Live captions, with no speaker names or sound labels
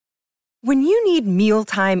When you need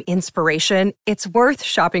mealtime inspiration, it's worth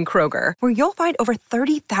shopping Kroger, where you'll find over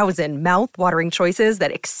 30,000 mouth-watering choices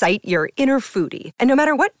that excite your inner foodie. And no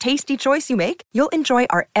matter what tasty choice you make, you'll enjoy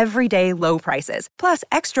our everyday low prices, plus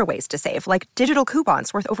extra ways to save, like digital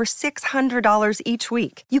coupons worth over $600 each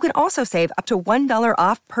week. You can also save up to $1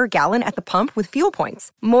 off per gallon at the pump with fuel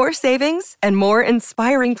points. More savings and more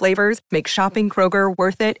inspiring flavors make shopping Kroger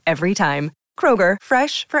worth it every time. Kroger,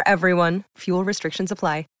 fresh for everyone. Fuel restrictions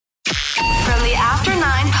apply. From the After 9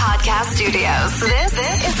 podcast studios, this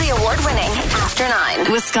is the award-winning After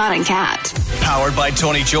 9 with Scott and Kat. Powered by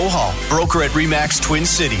Tony Johal, broker at RE/MAX Twin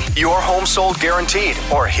City. Your home sold guaranteed,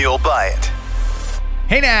 or he'll buy it.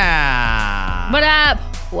 Hey now. What up?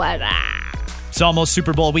 What up? It's almost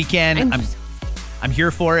Super Bowl weekend. I'm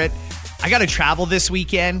here for it. I got to travel this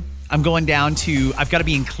weekend. I've got to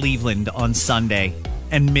be in Cleveland on Sunday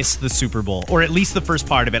and miss the Super Bowl, or at least the first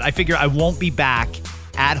part of it. I figure I won't be back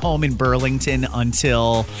at home in Burlington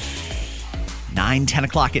until 9, 10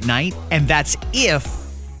 o'clock at night. And that's if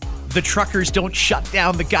the truckers don't shut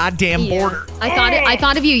down the goddamn border. I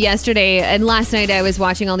thought of you yesterday, and last night I was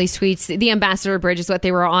watching all these tweets. The Ambassador Bridge is what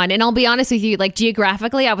they were on. And I'll be honest with you, like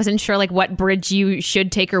geographically, I wasn't sure like what bridge you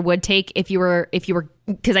should take or would take if you were,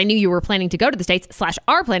 because I knew you were planning to go to the States /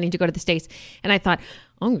 are planning to go to the States. And I thought,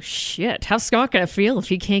 oh shit, how's Scott going to feel if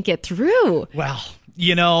he can't get through? Well,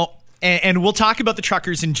 and we'll talk about the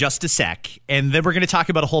truckers in just a sec. And then we're going to talk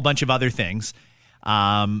about a whole bunch of other things.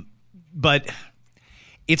 But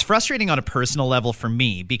it's frustrating on a personal level for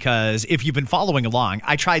me because if you've been following along,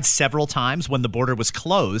 I tried several times when the border was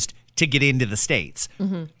closed to get into the States.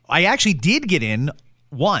 Mm-hmm. I actually did get in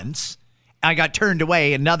once. I got turned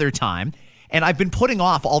away another time. And I've been putting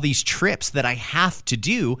off all these trips that I have to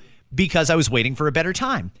do because I was waiting for a better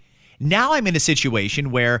time. Now I'm in a situation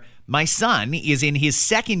where my son is in his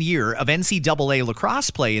second year of NCAA lacrosse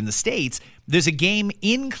play in the States. There's a game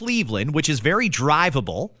in Cleveland, which is very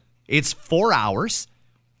drivable. It's 4 hours.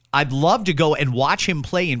 I'd love to go and watch him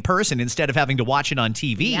play in person instead of having to watch it on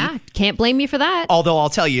TV. Yeah, can't blame you for that. Although I'll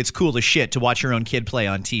tell you, it's cool as shit to watch your own kid play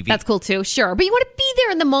on TV. That's cool too, sure. But you want to be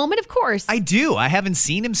there in the moment, of course. I do. I haven't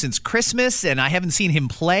seen him since Christmas, and I haven't seen him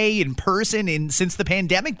play in person since the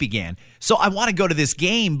pandemic began. So I want to go to this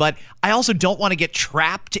game, but I also don't want to get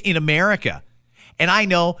trapped in America. And I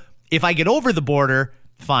know if I get over the border,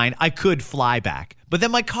 fine, I could fly back. But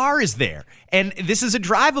then my car is there, and this is a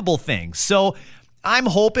drivable thing. So I'm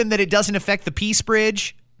hoping that it doesn't affect the Peace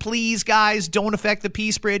Bridge. Please, guys, don't affect the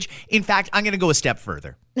Peace Bridge. In fact, I'm going to go a step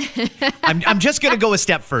further. I'm just going to go a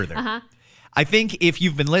step further. Uh-huh. I think if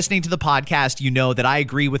you've been listening to the podcast, you know that I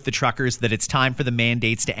agree with the truckers that it's time for the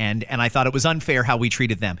mandates to end, and I thought it was unfair how we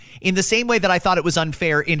treated them. In the same way that I thought it was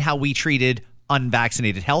unfair in how we treated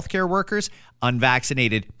unvaccinated healthcare workers,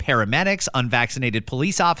 unvaccinated paramedics, unvaccinated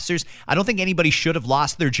police officers. I don't think anybody should have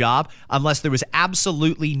lost their job unless there was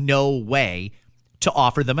absolutely no way to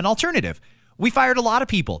offer them an alternative. We fired a lot of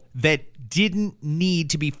people that didn't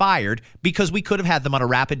need to be fired because we could have had them on a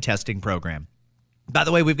rapid testing program. By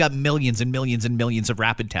the way, we've got millions and millions and millions of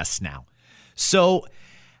rapid tests now. So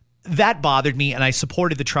that bothered me, and I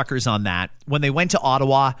supported the truckers on that. When they went to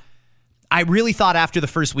Ottawa, I really thought after the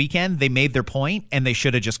first weekend they made their point and they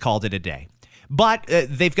should have just called it a day. But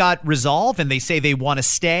they've got resolve, and they say they want to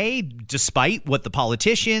stay despite what the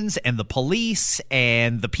politicians and the police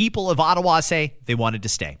and the people of Ottawa say. They wanted to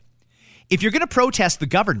stay. If you're going to protest the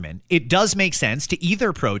government, it does make sense to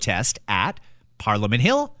either protest at Parliament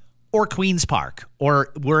Hill or Queen's Park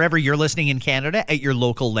or wherever you're listening in Canada at your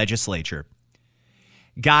local legislature.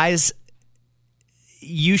 Guys,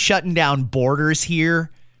 you shutting down borders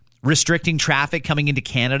here, restricting traffic coming into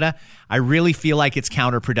Canada, I really feel like it's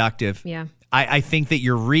counterproductive. Yeah. I think that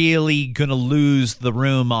you're really going to lose the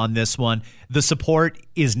room on this one. The support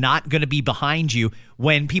is not going to be behind you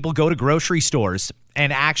when people go to grocery stores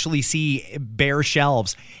and actually see bare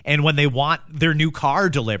shelves and when they want their new car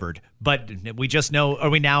delivered. But we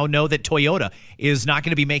now know that Toyota is not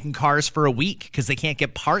going to be making cars for a week because they can't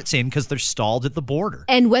get parts in because they're stalled at the border.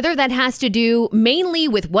 And whether that has to do mainly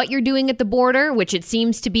with what you're doing at the border, which it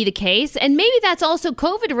seems to be the case, and maybe that's also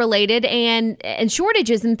COVID related and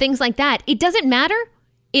shortages and things like that, it doesn't matter.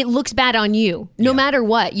 It looks bad on you. No matter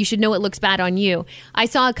what, you should know it looks bad on you. I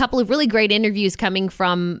saw a couple of really great interviews coming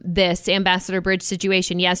from this Ambassador Bridge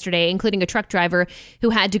situation yesterday, including a truck driver who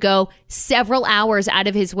had to go several hours out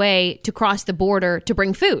of his way to cross the border to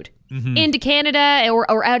bring food. into Canada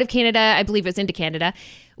or out of Canada. I believe it was into Canada,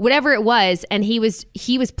 whatever it was. And he was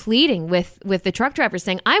pleading with the truck drivers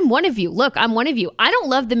saying, I'm one of you. Look, I'm one of you. I don't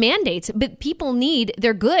love the mandates, but people need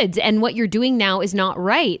their goods. And what you're doing now is not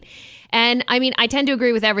right. And I mean, I tend to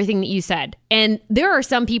agree with everything that you said. And there are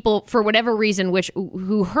some people, for whatever reason,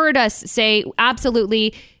 who heard us say,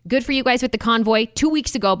 absolutely, good for you guys with the convoy. 2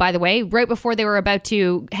 weeks ago, by the way, right before they were about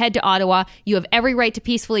to head to Ottawa, you have every right to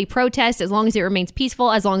peacefully protest as long as it remains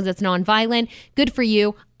peaceful, as long as it's nonviolent. Good for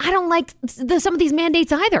you. I don't like some of these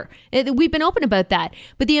mandates either. We've been open about that.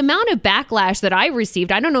 But the amount of backlash that I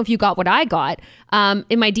received, I don't know if you got what I got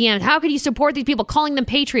in my DMs. How could you support these people, calling them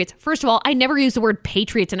patriots? First of all, I never used the word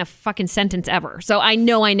patriots in a fucking sentence ever. So I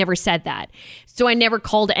know I never said that. So I never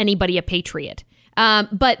called anybody a patriot.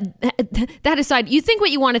 But that aside, you think what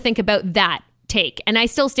you want to think about that take. And I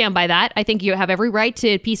still stand by that. I think you have every right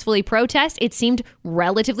to peacefully protest. It seemed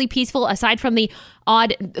relatively peaceful, aside from the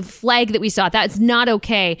odd flag that we saw. That's not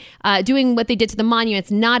okay. Doing what they did to the monuments,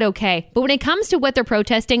 not okay. But when it comes to what they're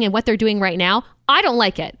protesting and what they're doing right now, I don't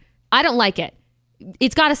like it. I don't like it.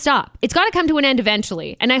 It's got to stop. It's got to come to an end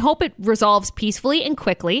eventually. And I hope it resolves peacefully and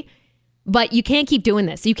quickly. But you can't keep doing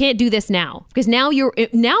this. You can't do this now, because now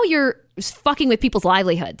you're fucking with people's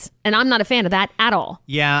livelihoods, and I'm not a fan of that at all.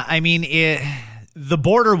 Yeah, I mean, the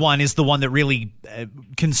border one is the one that really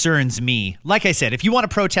concerns me. Like I said, if you want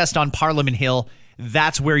to protest on Parliament Hill,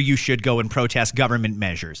 that's where you should go and protest government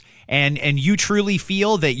measures. And you truly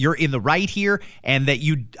feel that you're in the right here, and that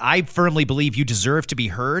I firmly believe you deserve to be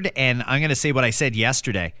heard. And I'm going to say what I said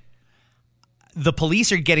yesterday. The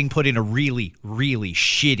police are getting put in a really, really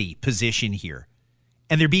shitty position here.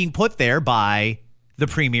 And they're being put there by the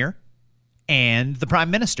premier and the prime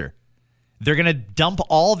minister. They're going to dump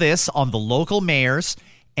all this on the local mayors,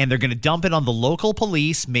 and they're going to dump it on the local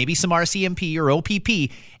police, maybe some RCMP or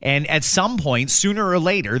OPP. And at some point, sooner or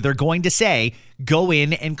later, they're going to say, go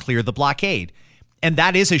in and clear the blockade. And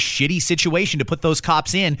that is a shitty situation to put those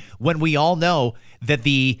cops in, when we all know that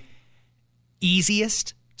the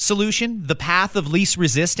easiest solution, the path of least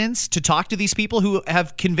resistance, to talk to these people who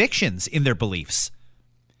have convictions in their beliefs.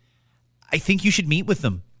 I think you should meet with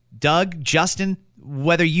them. Doug, Justin,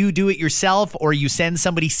 whether you do it yourself or you send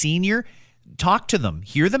somebody senior, talk to them,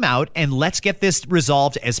 hear them out, and let's get this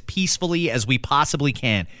resolved as peacefully as we possibly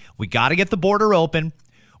can. We got to get the border open.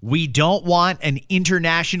 We don't want an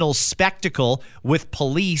international spectacle with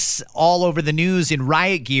police all over the news in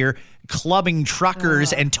riot gear, clubbing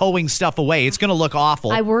truckers and towing stuff away. It's going to look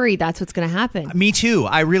awful. I worry that's what's going to happen. Me too.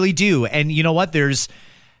 I really do. And you know what? There's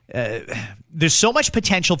so much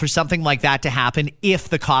potential for something like that to happen if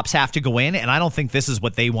the cops have to go in. And I don't think this is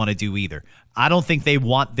what they want to do either. I don't think they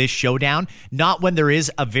want this showdown, not when there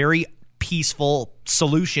is a very peaceful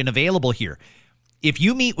solution available here. If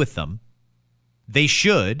you meet with them, they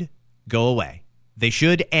should go away. They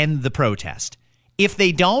should end the protest. If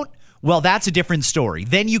they don't, well, that's a different story.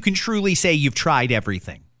 Then you can truly say you've tried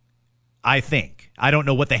everything. I think. I don't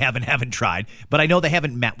know what they have and haven't tried, but I know they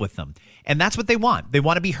haven't met with them. And that's what they want. They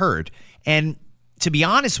want to be heard. And to be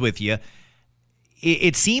honest with you,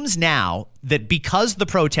 it seems now that because the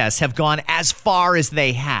protests have gone as far as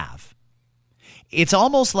they have, it's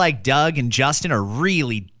almost like Doug and Justin are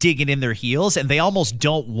really digging in their heels, and they almost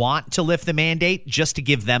don't want to lift the mandate just to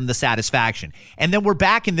give them the satisfaction. And then we're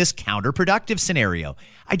back in this counterproductive scenario.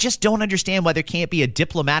 I just don't understand why there can't be a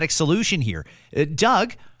diplomatic solution here.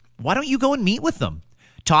 Doug, why don't you go and meet with them?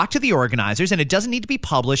 Talk to the organizers, and it doesn't need to be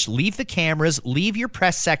published. Leave the cameras, leave your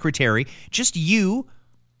press secretary, just you,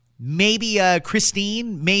 maybe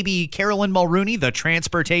Christine, maybe Carolyn Mulrooney, the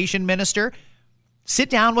transportation minister.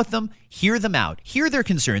 Sit down with them, hear them out, hear their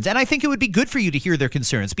concerns. And I think it would be good for you to hear their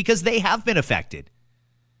concerns because they have been affected.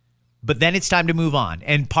 But then it's time to move on.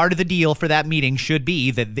 And part of the deal for that meeting should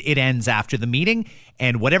be that it ends after the meeting.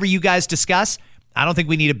 And whatever you guys discuss, I don't think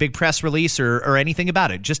we need a big press release or anything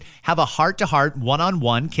about it. Just have a heart-to-heart,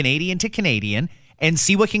 one-on-one, Canadian to Canadian, and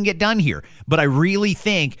see what can get done here. But I really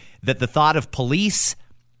think that the thought of police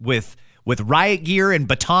with riot gear and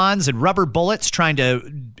batons and rubber bullets trying to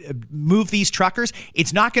move these truckers,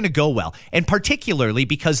 it's not going to go well. And particularly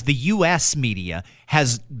because the U.S. media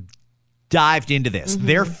has dived into this. Mm-hmm.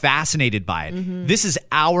 They're fascinated by it. Mm-hmm. This is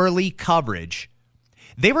hourly coverage.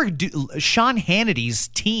 Sean Hannity's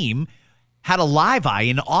team had a live eye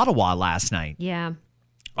in Ottawa last night. Yeah.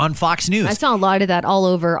 On Fox News. I saw a lot of that all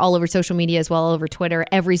over social media as well, all over Twitter,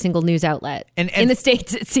 every single news outlet. And in the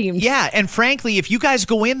States, it seems. Yeah, and frankly, if you guys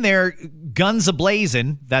go in there guns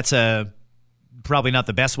a-blazing, that's probably not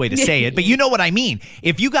the best way to say it, but you know what I mean.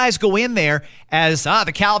 If you guys go in there as,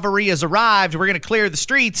 the cavalry has arrived, we're going to clear the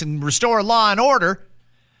streets and restore law and order,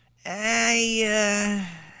 I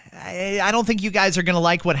I don't think you guys are going to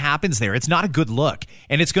like what happens there. It's not a good look,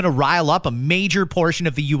 and it's going to rile up a major portion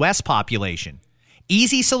of the U.S. population.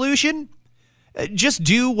 Easy solution? Just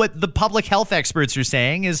do what the public health experts are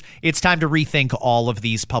saying is it's time to rethink all of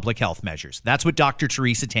these public health measures. That's what Dr.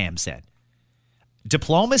 Theresa Tam said.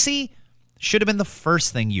 Diplomacy should have been the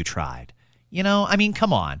first thing you tried.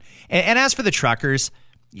 Come on. And as for the truckers,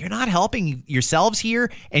 you're not helping yourselves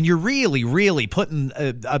here, and you're really, really putting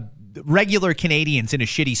regular Canadians in a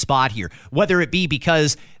shitty spot here, whether it be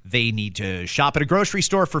because they need to shop at a grocery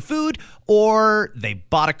store for food, or they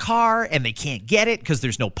bought a car and they can't get it because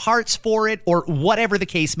there's no parts for it, or whatever the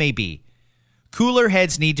case may be. Cooler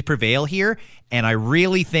heads need to prevail here, and I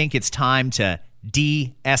really think it's time to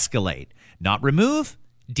de-escalate. Not remove,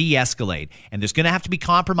 de-escalate. And there's going to have to be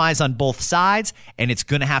compromise on both sides, and it's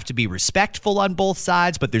going to have to be respectful on both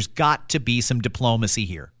sides, but there's got to be some diplomacy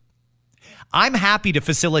here. I'm happy to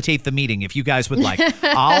facilitate the meeting if you guys would like.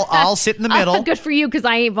 I'll sit in the middle. Good for you, because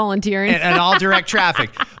I ain't volunteering. and I'll direct traffic.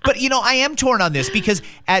 But, I am torn on this because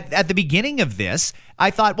at the beginning of this,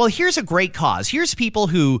 I thought, well, here's a great cause. Here's people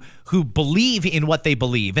who believe in what they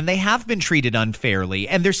believe, and they have been treated unfairly,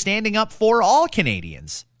 and they're standing up for all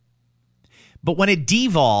Canadians. But when it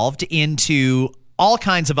devolved into all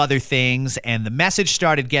kinds of other things, and the message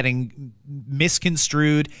started getting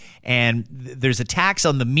misconstrued, and there's attacks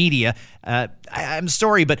on the media. I'm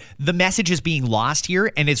sorry, but the message is being lost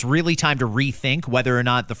here, and it's really time to rethink whether or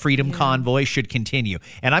not the Freedom Convoy should continue.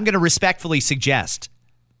 And I'm going to respectfully suggest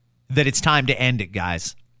that it's time to end it,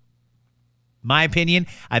 guys. My opinion,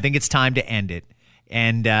 I think it's time to end it.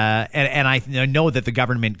 And I know that the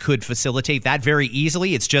government could facilitate that very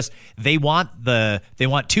easily. It's just they want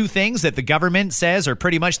two things that the government says are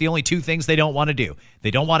pretty much the only two things they don't want to do. They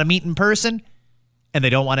don't want to meet in person, and they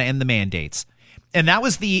don't want to end the mandates. And that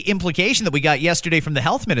was the implication that we got yesterday from the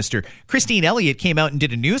health minister. Christine Elliott came out and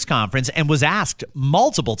did a news conference and was asked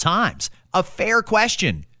multiple times a fair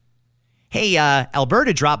question. Hey,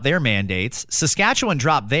 Alberta dropped their mandates. Saskatchewan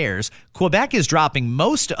dropped theirs. Quebec is dropping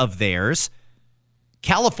most of theirs.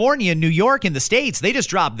 California, New York, and the States, they just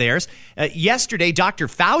dropped theirs. Yesterday, Dr.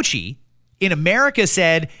 Fauci in America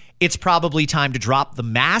said it's probably time to drop the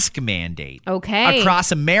mask mandate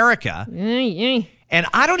across America. And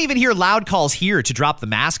I don't even hear loud calls here to drop the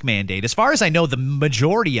mask mandate. As far as I know, the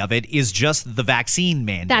majority of it is just the vaccine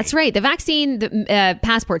mandate. That's right. The vaccine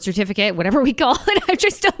passport certificate, whatever we call it. I'm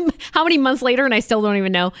just how many months later, and I still don't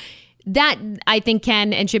even know. That I think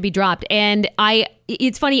can and should be dropped. And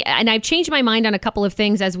it's funny, and I've changed my mind on a couple of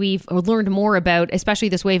things as we've learned more about, especially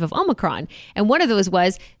this wave of Omicron. And one of those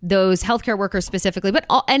was those healthcare workers specifically, but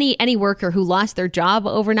any worker who lost their job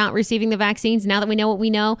over not receiving the vaccines. Now that we know what we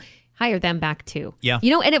know, hire them back too. Yeah.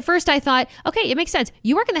 And at first I thought, okay, it makes sense.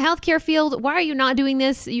 You work in the healthcare field. Why are you not doing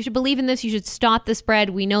this? You should believe in this. You should stop the spread.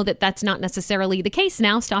 We know that that's not necessarily the case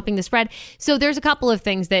now, stopping the spread. So there's a couple of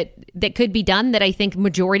things that could be done that I think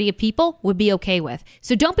majority of people would be okay with.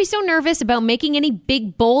 So don't be so nervous about making any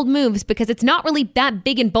big, bold moves, because it's not really that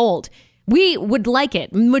big and bold. We would like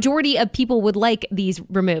it. Majority of people would like these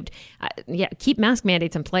removed. Keep mask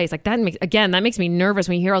mandates in place. Like that makes me nervous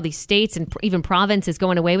when you hear all these states and even provinces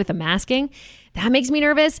going away with the masking. That makes me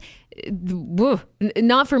nervous.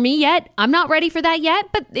 Not for me yet. I'm not ready for that yet.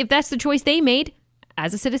 But if that's the choice they made,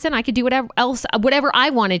 as a citizen, I could do whatever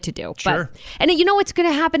I wanted to do. Sure. And you know what's going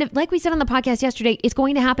to happen? Like we said on the podcast yesterday, it's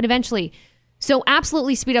going to happen eventually. So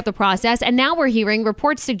absolutely speed up the process. And now we're hearing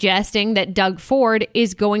reports suggesting that Doug Ford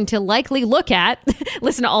is going to likely look at,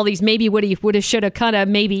 listen to all these maybe, woulda, shoulda, coulda,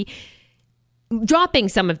 maybe, dropping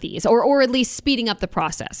some of these or at least speeding up the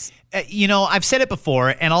process. I've said it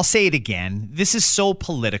before and I'll say it again. This is so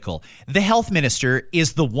political. The health minister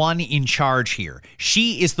is the one in charge here.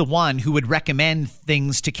 She is the one who would recommend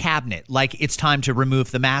things to cabinet, like it's time to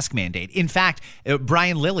remove the mask mandate. In fact,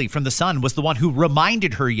 Brian Lilley from The Sun was the one who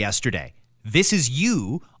reminded her yesterday. This is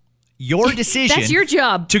your decision. That's your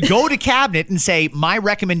job. To go to cabinet and say, my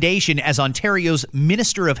recommendation as Ontario's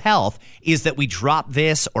Minister of Health is that we drop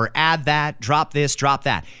this or add that, drop this, drop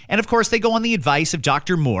that. And of course, they go on the advice of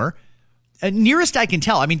Dr. Moore. Nearest I can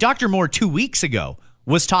tell, Dr. Moore 2 weeks ago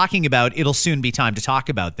was talking about it'll soon be time to talk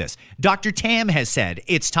about this. Dr. Tam has said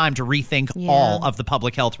it's time to rethink all of the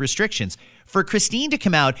public health restrictions. For Christine to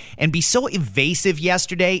come out and be so evasive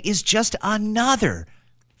yesterday is just another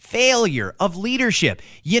failure of leadership.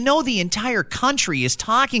 The entire country is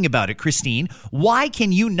talking about it, Christine. Why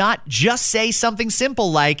can you not just say something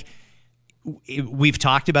simple like, we've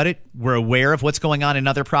talked about it. We're aware of what's going on in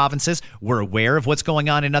other provinces. We're aware of what's going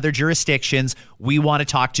on in other jurisdictions. We want to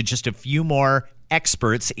talk to just a few more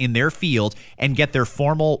experts in their field and get their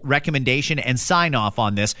formal recommendation and sign off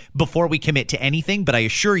on this before we commit to anything. But I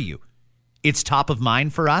assure you, it's top of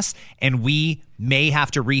mind for us, and we may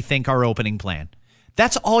have to rethink our opening plan.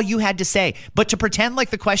 That's all you had to say. But to pretend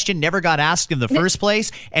like the question never got asked in the first place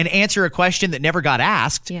and answer a question that never got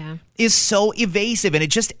asked is so evasive. And it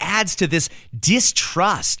just adds to this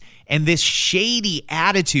distrust and this shady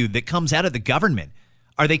attitude that comes out of the government.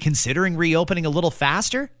 Are they considering reopening a little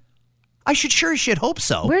faster? I sure hope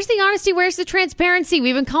so. Where's the honesty? Where's the transparency?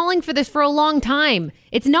 We've been calling for this for a long time.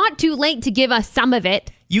 It's not too late to give us some of it.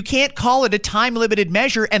 You can't call it a time-limited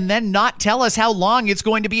measure and then not tell us how long it's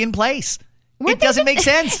going to be in place. It doesn't make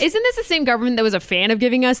sense. Isn't this the same government that was a fan of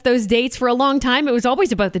giving us those dates for a long time? It was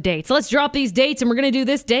always about the dates. Let's drop these dates and we're going to do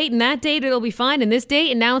this date and that date. It'll be fine. And this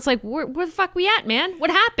date. And now it's like, where the fuck we at, man?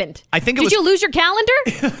 What happened? Did you lose your calendar?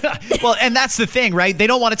 Well, and that's the thing, right? They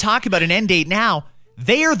don't want to talk about an end date now.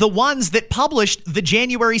 They are the ones that published the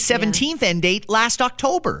January 17th end date last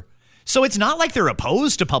October. So it's not like they're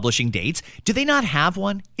opposed to publishing dates. Do they not have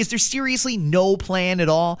one? Is there seriously no plan at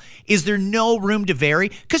all? Is there no room to vary?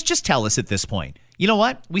 Because just tell us at this point. You know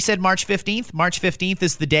what? We said March 15th. March 15th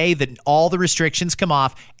is the day that all the restrictions come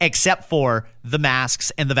off except for the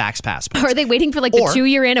masks and the Vax passports. Are they waiting for like the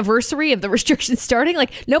 2-year anniversary of the restrictions starting?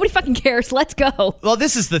 Like, nobody fucking cares. Let's go. Well,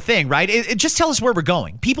 this is the thing, right? Just tell us where we're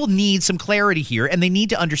going. People need some clarity here, and they need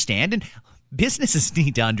to understand. And businesses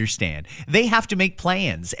need to understand. They have to make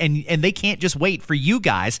plans, and they can't just wait for you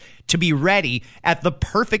guys to be ready at the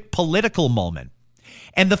perfect political moment.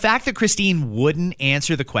 And the fact that Christine wouldn't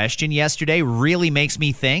answer the question yesterday really makes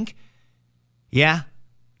me think, yeah,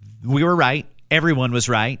 we were right. Everyone was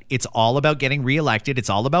right. It's all about getting reelected. It's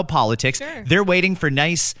all about politics. Sure. They're waiting for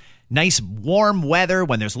nice warm weather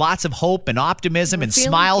when there's lots of hope and optimism and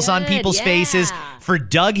smiles on people's faces for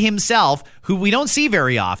Doug himself, who we don't see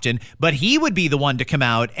very often, but he would be the one to come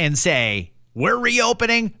out and say, we're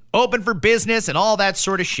reopening, open for business, and all that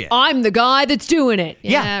sort of shit. I'm the guy that's doing it.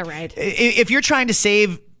 Yeah, right. If you're trying to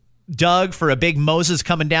save Doug for a big Moses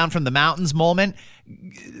coming down from the mountains moment,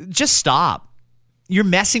 just stop. You're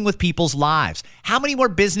messing with people's lives. How many more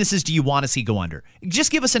businesses do you want to see go under?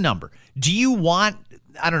 Just give us a number. Do you want,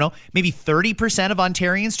 I don't know, maybe 30% of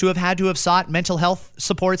Ontarians to have sought mental health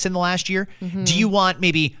supports in the last year? Mm-hmm. Do you want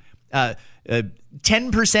maybe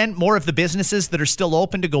 10% more of the businesses that are still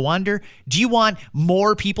open to go under? Do you want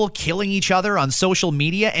more people killing each other on social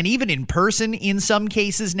media and even in person in some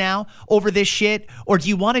cases now over this shit? Or do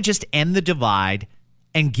you want to just end the divide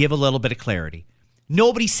and give a little bit of clarity?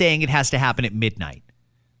 Nobody's saying it has to happen at midnight.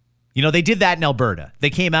 You know, they did that in Alberta. They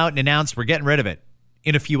came out and announced we're getting rid of it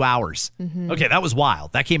in a few hours. Mm-hmm. Okay, that was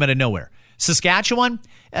wild. That came out of nowhere. Saskatchewan,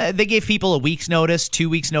 they gave people a week's notice, 2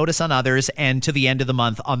 weeks notice on others, and to the end of the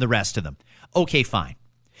month on the rest of them. Okay, fine.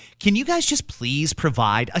 Can you guys just please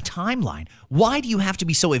provide a timeline? Why do you have to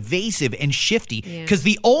be so evasive and shifty? Because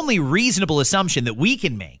the only reasonable assumption that we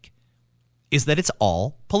can make is that it's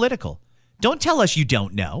all political. Don't tell us you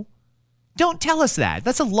don't know. Don't tell us that.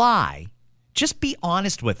 That's a lie. Just be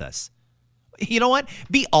honest with us. You know what?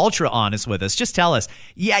 Be ultra honest with us. Just tell us,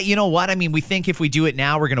 yeah, you know what? I mean, we think if we do it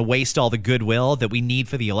now, we're going to waste all the goodwill that we need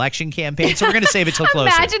for the election campaign. So we're going to save it till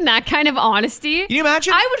closer. Imagine that kind of honesty. Can you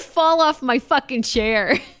imagine? I would fall off my fucking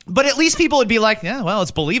chair. But at least people would be like, yeah, well,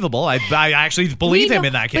 it's believable. I actually believe him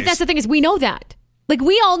in that case. But that's the thing is we know that. Like,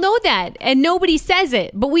 we all know that. And nobody says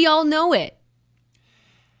it, but we all know it.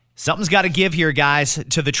 Something's got to give here, guys.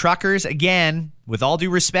 To the truckers, again, with all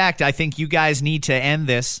due respect, I think you guys need to end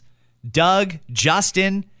this. Doug,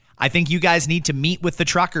 Justin, I think you guys need to meet with the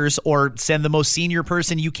truckers or send the most senior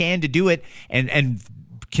person you can to do it and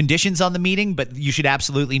conditions on the meeting, but you should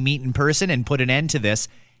absolutely meet in person and put an end to this.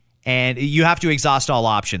 And you have to exhaust all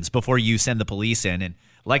options before you send the police in. And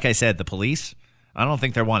like I said, the police, I don't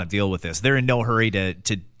think they want to deal with this. They're in no hurry to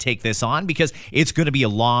take this on because it's going to be a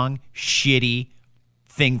long, shitty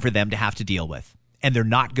thing for them to have to deal with. And they're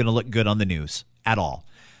not going to look good on the news at all.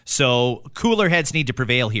 So cooler heads need to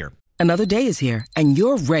prevail here. Another day is here, and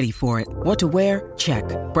you're ready for it. What to wear? Check.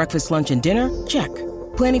 Breakfast, lunch, and dinner? Check.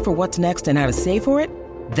 Planning for what's next and how to save for it?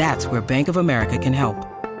 That's where Bank of America can help.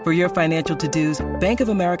 For your financial to-dos, Bank of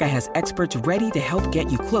America has experts ready to help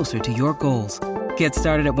get you closer to your goals. Get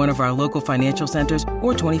started at one of our local financial centers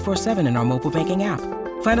or 24/7 in our mobile banking app.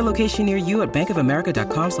 Find a location near you at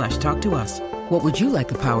bankofamerica.com/talktous. What would you like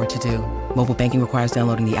the power to do? Mobile banking requires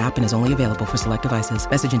downloading the app and is only available for select devices.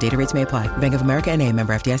 Message and data rates may apply. Bank of America N.A.,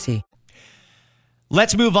 member FDIC.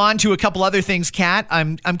 Let's move on to a couple other things, Kat.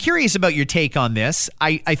 I'm curious about your take on this.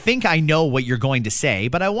 I think I know what you're going to say,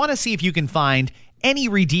 but I want to see if you can find any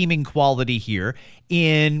redeeming quality here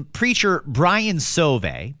in preacher Brian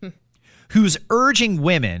Sauvé, who's urging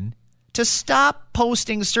women to stop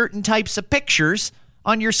posting certain types of pictures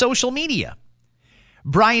on your social media.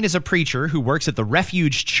 Brian is a preacher who works at the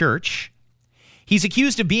Refuge Church. He's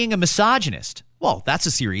accused of being a misogynist. Well, that's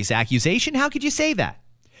a serious accusation. How could you say that?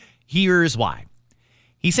 Here's why.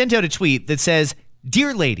 He sent out a tweet that says,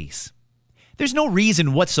 "Dear ladies, there's no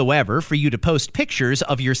reason whatsoever for you to post pictures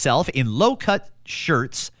of yourself in low-cut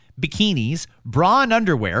shirts, bikinis, bra and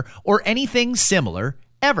underwear, or anything similar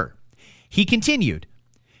ever." He continued,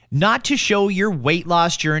 "Not to show your weight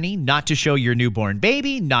loss journey, not to show your newborn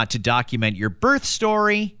baby, not to document your birth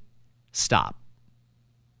story. Stop."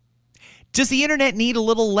 Does the internet need a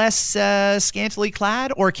little less scantily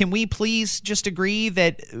clad? Or can we please just agree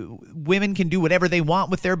that women can do whatever they want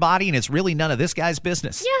with their body and it's really none of this guy's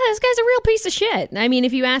business? Yeah, this guy's a real piece of shit. I mean,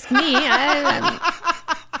 if you ask me,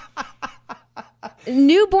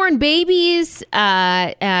 newborn babies,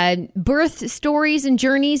 birth stories and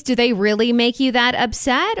journeys, do they really make you that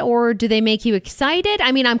upset or do they make you excited?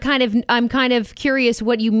 I mean, I'm kind of curious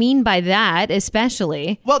what you mean by that,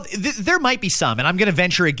 especially. Well, there might be some, and I'm going to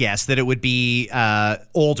venture a guess that it would be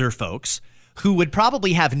older folks who would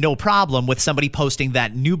probably have no problem with somebody posting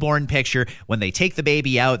that newborn picture when they take the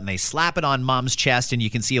baby out and they slap it on mom's chest and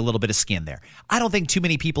you can see a little bit of skin there. I don't think too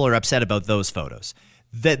many people are upset about those photos.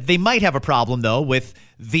 That they might have a problem, though, with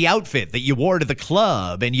the outfit that you wore to the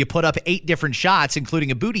club and you put up 8 different shots,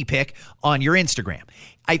 including a booty pic, on your Instagram.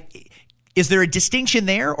 Is there a distinction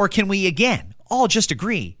there, or can we, again, all just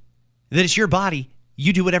agree that it's your body,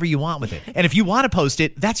 you do whatever you want with it? And if you want to post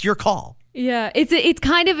it, that's your call. Yeah, it's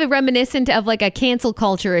kind of a reminiscent of like a cancel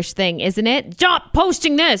culture-ish thing, isn't it? Stop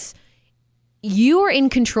posting this! You are in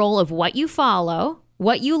control of what you follow,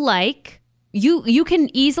 what you like. You can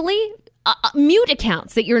easily... mute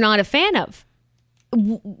accounts that you're not a fan of.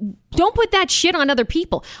 Don't put that shit on other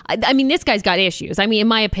people. I mean, this guy's got issues. I mean, in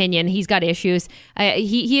my opinion, he's got issues.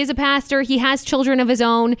 He is a pastor. He has children of his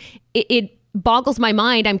own. It boggles my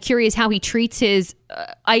mind. I'm curious how he treats his...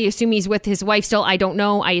 I assume he's with his wife still. I don't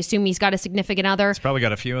know. I assume he's got a significant other. He's probably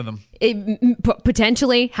got a few of them.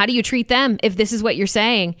 Potentially. How do you treat them if this is what you're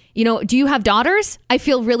saying? You know, do you have daughters? I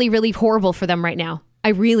feel really, really horrible for them right now. I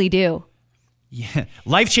really do. Yeah,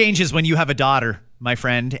 life changes when you have a daughter, my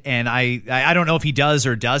friend, and I don't know if he does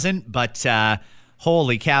or doesn't, but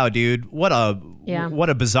holy cow, dude, what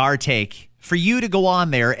a bizarre take for you to go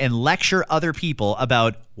on there and lecture other people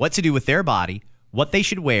about what to do with their body, what they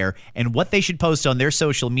should wear, and what they should post on their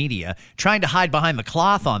social media, trying to hide behind the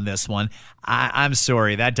cloth on this one. I'm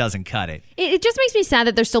sorry, that doesn't cut it. It just makes me sad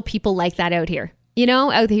that there's still people like that out here,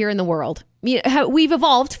 out here in the world. We've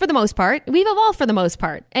evolved for the most part.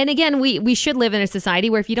 And again, we should live in a society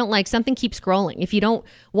where if you don't like something, keep scrolling. If you don't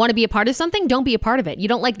want to be a part of something, don't be a part of it. You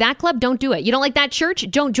don't like that club, don't do it. You don't like that church,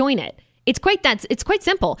 don't join it. It's quite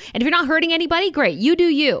simple. And if you're not hurting anybody, great. You do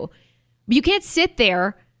you. You can't sit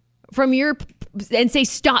there and say,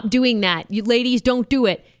 stop doing that. You ladies, don't do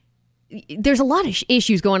it. There's a lot of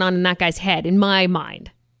issues going on in that guy's head, in my mind.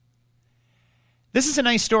 This is a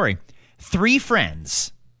nice story. 3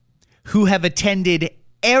 friends who have attended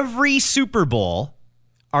every Super Bowl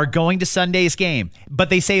are going to Sunday's game, but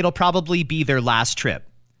they say it'll probably be their last trip.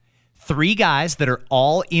 3 guys that are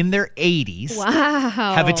all in their 80s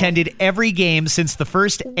have attended every game since the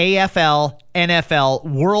first AFL NFL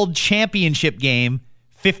World Championship game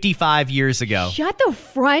 55 years ago. Shut the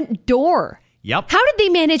front door. Yep. How did they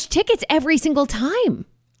manage tickets every single time?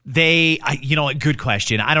 Good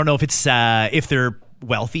question. I don't know if it's if they're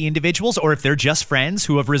wealthy individuals or if they're just friends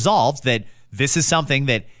who have resolved that this is something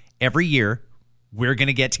that every year we're going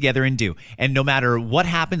to get together and do. And no matter what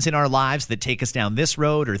happens in our lives that take us down this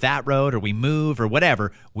road or that road or we move or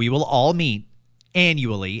whatever, we will all meet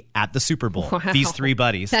annually at the Super Bowl. Wow. These 3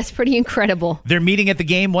 buddies. That's pretty incredible. They're meeting at the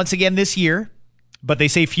game once again this year, but they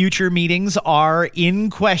say future meetings are in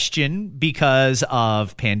question because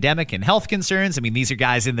of pandemic and health concerns. I mean, these are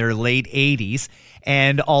guys in their late 80s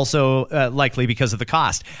and also likely because of the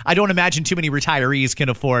cost. I don't imagine too many retirees can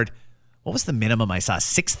afford, what was the minimum I saw?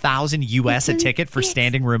 $6,000 US a ticket for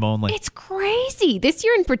standing room only. It's crazy. This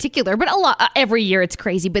year in particular, but every year it's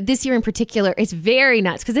crazy, but this year in particular, it's very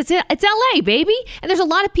nuts because it's LA, baby. And there's a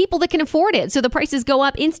lot of people that can afford it. So the prices go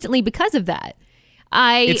up instantly because of that.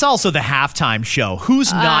 It's also the halftime show.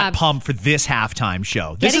 Who's not pumped for this halftime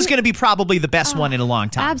show? This is going to be probably the best one in a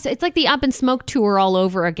long time. It's like the Up in Smoke tour all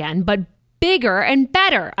over again, but bigger and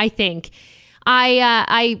better, I think.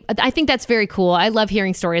 I think that's very cool. I love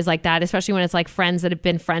hearing stories like that, especially when it's like friends that have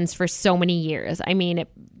been friends for so many years. I mean,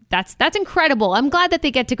 that's incredible. I'm glad that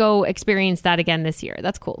they get to go experience that again this year.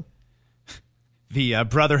 That's cool. The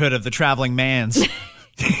Brotherhood of the Traveling Mans.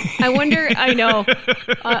 I wonder, I know.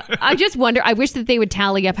 I just wonder, I wish that they would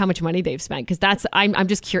tally up how much money they've spent, because I'm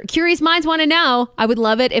just curious minds want to know. I would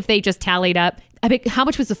love it if they just tallied up. I mean, how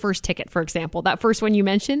much was the first ticket, for example? That first one you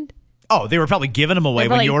mentioned? Oh, they were probably giving them away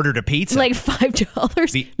when you ordered a pizza. Like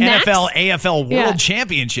 $5. The max? NFL, AFL World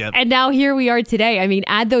Championship. And now here we are today. I mean,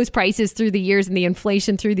 add those prices through the years and the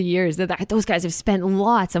inflation through the years. Those guys have spent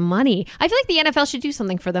lots of money. I feel like the NFL should do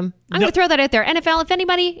something for them. I'm going to throw that out there. NFL, if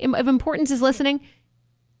anybody of importance is listening,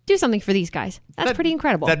 do something for these guys. That's pretty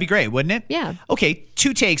incredible. That'd be great, wouldn't it? Yeah. Okay,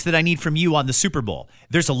 2 takes that I need from you on the Super Bowl.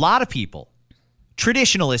 There's a lot of people,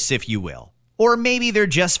 traditionalists, if you will, or maybe they're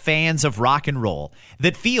just fans of rock and roll,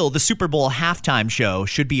 that feel the Super Bowl halftime show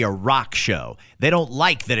should be a rock show. They don't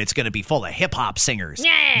like that it's going to be full of hip-hop singers.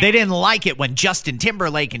 Yeah. They didn't like it when Justin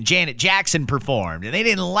Timberlake and Janet Jackson performed. And they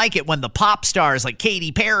didn't like it when the pop stars like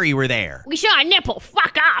Katy Perry were there. We saw a nipple.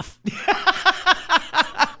 Fuck off.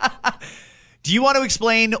 Do you want to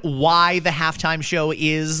explain why the halftime show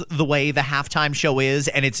is the way the halftime show is,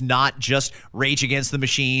 and it's not just Rage Against the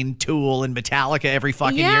Machine, Tool, and Metallica every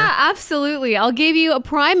fucking year? Yeah, absolutely. I'll give you a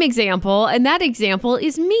prime example, and that example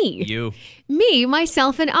is me. You. Me,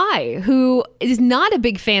 myself, and I, who is not a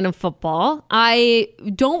big fan of football. I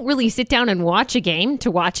don't really sit down and watch a game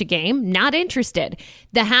to watch a game. Not interested.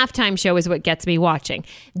 The halftime show is what gets me watching.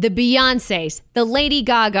 The Beyoncés, the Lady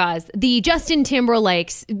Gagas, the Justin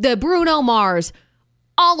Timberlakes, the Bruno Mars,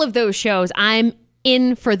 all of those shows, I'm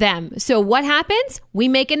in for them. So what happens? We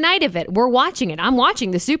make a night of it. We're watching it. I'm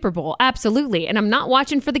watching the Super Bowl, absolutely. And I'm not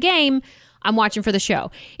watching for the game. I'm watching for the show.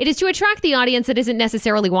 It is to attract the audience that isn't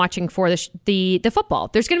necessarily watching for the football.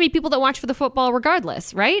 There's going to be people that watch for the football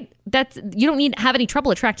regardless, right? You don't need to have any trouble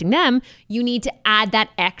attracting them. You need to add that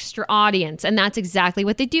extra audience. And that's exactly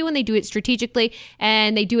what they do. And they do it strategically,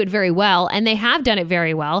 and they do it very well. And they have done it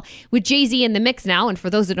very well with Jay-Z in the mix now. And for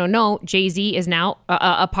those that don't know, Jay-Z is now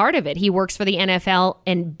a part of it. He works for the NFL,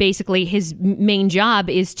 and basically his main job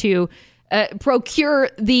is to procure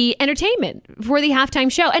the entertainment for the halftime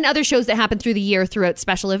show and other shows that happen through the year throughout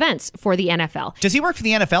special events for the NFL. Does he work for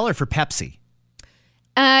the NFL or for Pepsi?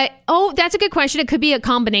 That's a good question. It could be a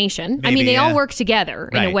combination. Maybe, I mean, they all work together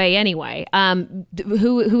in Right. a way anyway.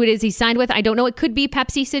 Who it is he signed with, I don't know. It could be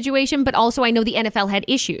Pepsi situation, but also I know the NFL had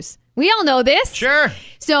issues. We all know this. Sure.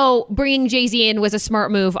 So bringing Jay-Z in was a smart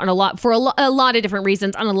move on a lot of different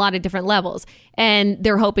reasons on a lot of different levels. And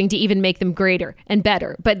they're hoping to even make them greater and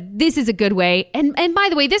better. But this is a good way. And by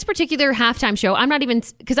the way, this particular halftime show, I'm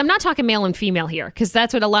not talking male and female here, because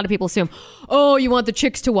that's what a lot of people assume. Oh, you want the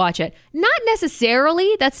chicks to watch it. Not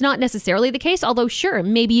necessarily. That's not necessarily the case. Although, sure,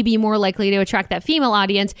 maybe you'd be more likely to attract that female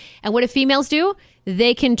audience. And what do females do?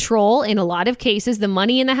 They control, in a lot of cases, the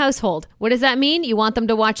money in the household. What does that mean? You want them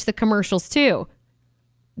to watch the commercials too.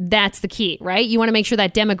 That's the key, right? You want to make sure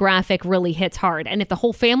that demographic really hits hard. And if the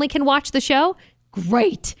whole family can watch the show,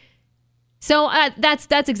 great. So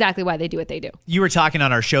that's exactly why they do what they do. You were talking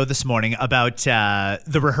on our show this morning about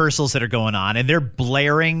the rehearsals that are going on, and they're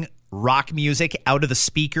blaring rock music out of the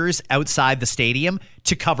speakers outside the stadium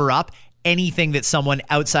to cover up anything that someone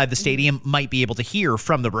outside the stadium might be able to hear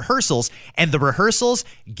from the rehearsals. And the rehearsals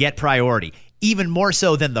get priority, even more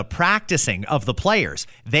so than the practicing of the players.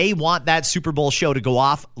 They want that Super Bowl show to go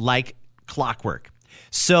off like clockwork.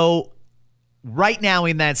 So right now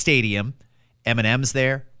in that stadium, Eminem's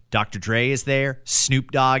there, Dr. Dre is there,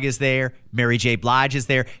 Snoop Dogg is there, Mary J. Blige is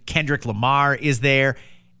there, Kendrick Lamar is there.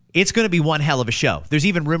 It's going to be one hell of a show. There's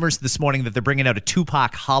even rumors this morning that they're bringing out a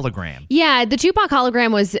Tupac hologram. Yeah, the Tupac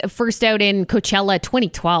hologram was first out in Coachella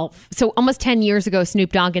 2012. So almost 10 years ago,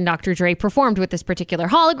 Snoop Dogg and Dr. Dre performed with this particular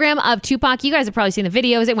hologram of Tupac. You guys have probably seen the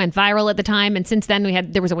videos. It went viral at the time. And since then,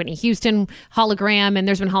 there was a Whitney Houston hologram, and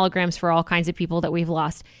there's been holograms for all kinds of people that we've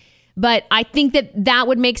lost. But I think that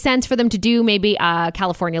would make sense for them to do maybe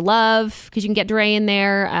California Love, because you can get Dre in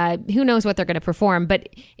there. Who knows what they're going to perform, but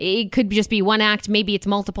it could just be one act. Maybe it's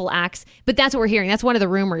multiple acts, but that's what we're hearing. That's one of the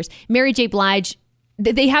rumors. Mary J. Blige,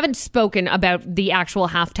 they haven't spoken about the actual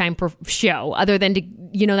halftime show other than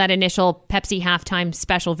that initial Pepsi halftime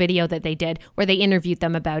special video that they did where they interviewed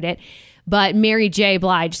them about it. But Mary J.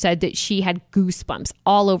 Blige said that she had goosebumps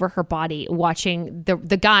all over her body watching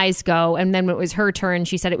the guys go. And then when it was her turn,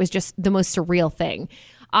 she said it was just the most surreal thing.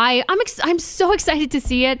 I'm so excited to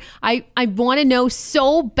see it. I want to know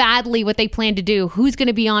so badly what they plan to do, who's going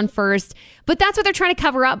to be on first. But that's what they're trying to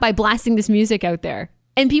cover up by blasting this music out there.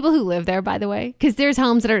 And people who live there, by the way, because there's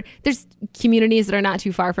communities that are not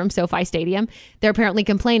too far from SoFi Stadium. They're apparently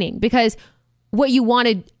complaining because what you want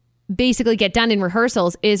to basically get done in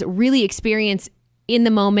rehearsals is really experience in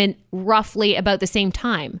the moment roughly about the same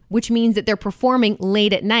time, which means that they're performing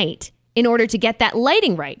late at night in order to get that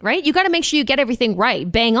lighting right? You got to make sure you get everything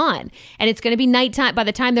right, bang on. And it's going to be nighttime. By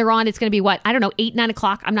the time they're on, it's going to be what? I don't know, 8, 9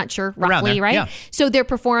 o'clock. I'm not sure, roughly, right? Yeah. So they're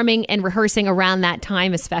performing and rehearsing around that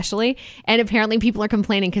time especially. And apparently people are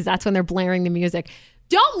complaining because that's when they're blaring the music.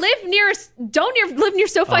 Don't live near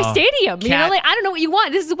SoFi Stadium. Kat, you know, like, I don't know what you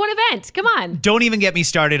want. This is one event. Come on. Don't even get me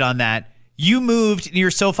started on that. You moved near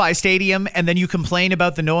SoFi Stadium and then you complain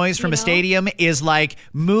about the noise from a stadium is like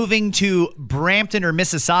moving to Brampton or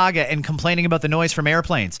Mississauga and complaining about the noise from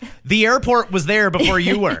airplanes. The airport was there before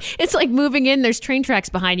you were. It's like moving in, there's train tracks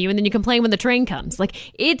behind you, and then you complain when the train comes. Like,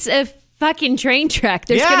 it's a fucking train track.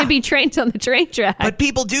 There's going to be trains on the train track. But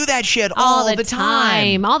people do that shit all the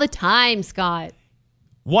time. All the time, Scott.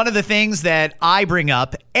 One of the things that I bring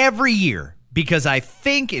up every year, because I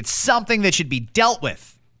think it's something that should be dealt with,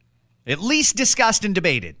 at least discussed and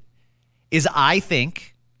debated, is I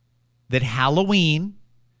think that Halloween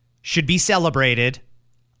should be celebrated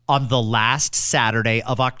on the last Saturday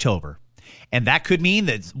of October. And that could mean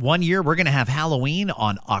that one year we're going to have Halloween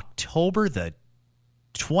on October the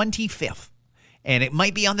 25th. And it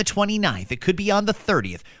might be on the 29th. It could be on the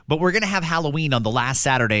 30th. But we're going to have Halloween on the last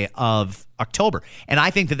Saturday of October. And I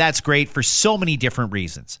think that that's great for so many different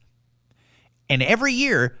reasons. And every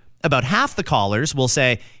year, about half the callers will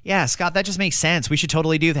say, yeah, Scott, that just makes sense. We should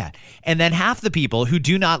totally do that. And then half the people who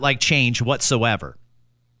do not like change whatsoever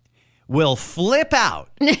will flip out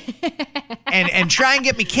and try and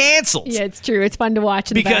get me canceled. Yeah, it's true. It's fun to watch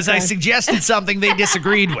in the because I background. suggested something they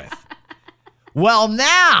disagreed with. Well,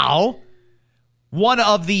 now, one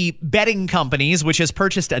of the betting companies, which has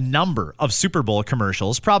purchased a number of Super Bowl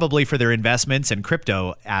commercials, probably for their investments and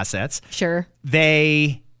crypto assets. Sure.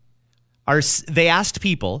 They asked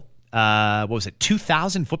people,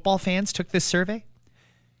 2,000 football fans took this survey?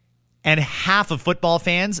 And half of football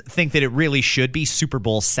fans think that it really should be Super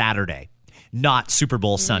Bowl Saturday, not Super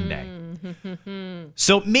Bowl Sunday.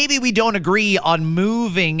 So maybe we don't agree on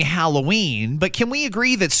moving Halloween, but can we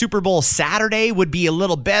agree that Super Bowl Saturday would be a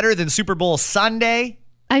little better than Super Bowl Sunday?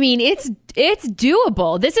 I mean, it's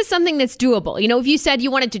doable. This is something that's doable. You know, if you said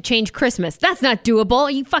you wanted to change Christmas, that's not doable.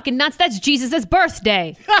 Are you fucking nuts? That's Jesus'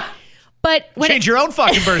 birthday. But change your own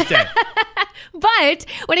fucking birthday. But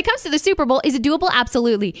when it comes to the Super Bowl, is it doable?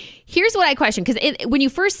 Absolutely. Here's what I question. Because when you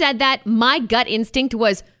first said that, my gut instinct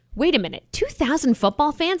was, wait a minute, 2,000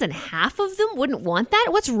 football fans and half of them wouldn't want that?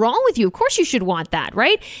 What's wrong with you? Of course you should want that,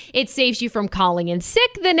 right? It saves you from calling in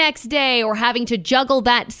sick the next day or having to juggle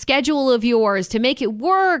that schedule of yours to make it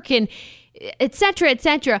work and et cetera, et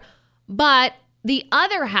cetera. But the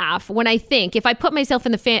other half, when I think, if I put myself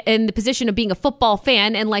in the position of being a football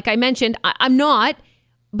fan, and like I mentioned, I'm not,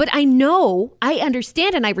 but I know, I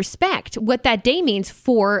understand, and I respect what that day means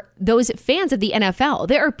for those fans of the NFL.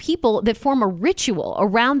 There are people that form a ritual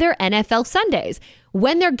around their NFL Sundays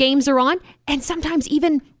when their games are on, and sometimes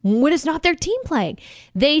even when it's not their team playing.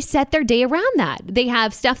 They set their day around that. They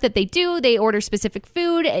have stuff that they do. They order specific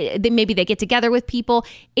food. Maybe they get together with people.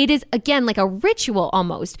 It is, again, like a ritual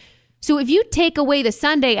almost. So if you take away the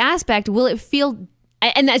Sunday aspect, will it feel,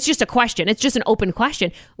 and that's just a question, it's just an open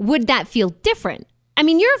question, would that feel different? I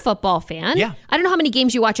mean, you're a football fan. Yeah. I don't know how many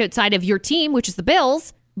games you watch outside of your team, which is the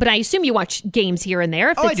Bills, but I assume you watch games here and there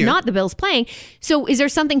if it's not the Bills playing. So is there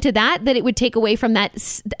something to that it would take away from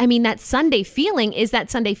that? I mean, that Sunday feeling is that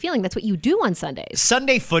Sunday feeling. That's what you do on Sundays.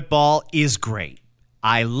 Sunday football is great.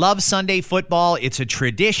 I love Sunday football. It's a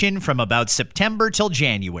tradition from about September till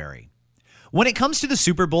January. When it comes to the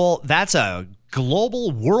Super Bowl, that's a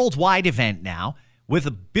global, worldwide event now with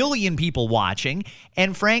 1 billion people watching.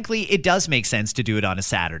 And frankly, it does make sense to do it on a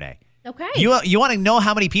Saturday. Okay. You want to know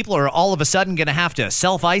how many people are all of a sudden going to have to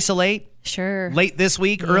self-isolate? Sure. Late this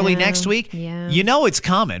week, early next week? Yeah. You know it's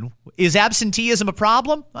coming. Is absenteeism a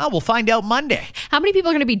problem? Well, we'll find out Monday. How many people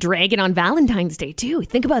are going to be dragging on Valentine's Day, too?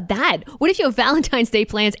 Think about that. What if you have Valentine's Day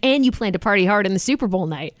plans and you plan to party hard in the Super Bowl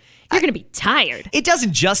night? You're going to be tired. It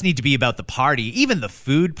doesn't just need to be about the party, even the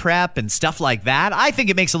food prep and stuff like that. I think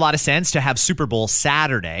it makes a lot of sense to have Super Bowl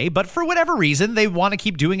Saturday, but for whatever reason, they want to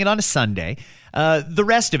keep doing it on a Sunday. The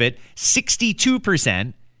rest of it,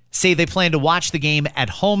 62% say they plan to watch the game at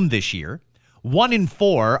home this year. 1 in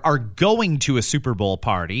 4 are going to a Super Bowl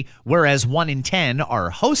party, whereas 1 in 10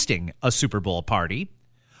 are hosting a Super Bowl party.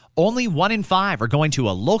 Only 1 in 5 are going to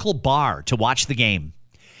a local bar to watch the game.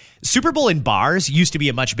 Super Bowl in bars used to be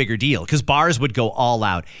a much bigger deal because bars would go all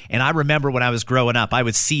out. And I remember when I was growing up, I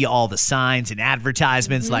would see all the signs and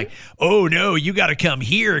advertisements like, oh, no, you got to come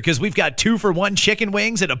here because we've got 2-for-1 chicken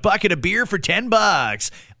wings and a bucket of beer for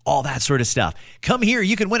 $10. All that sort of stuff. Come here.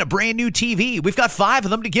 You can win a brand new TV. We've got 5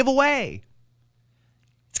 of them to give away.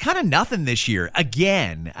 It's kind of nothing this year.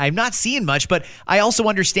 Again, I'm not seeing much, but I also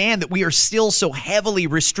understand that we are still so heavily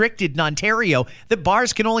restricted in Ontario that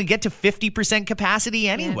bars can only get to 50% capacity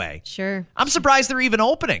anyway. Yeah, sure. I'm surprised they're even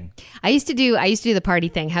opening. I used to do the party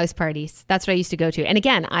thing, house parties. That's what I used to go to. And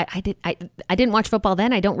again, I didn't watch football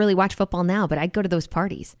then. I don't really watch football now, but I'd go to those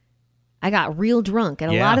parties. I got real drunk at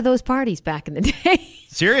a lot of those parties back in the day.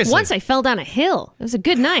 Seriously? Once I fell down a hill. It was a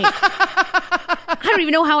good night. I don't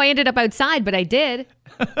even know how I ended up outside, but I did.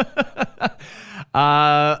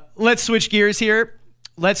 Let's switch gears here.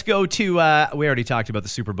 Let's go to, we already talked about the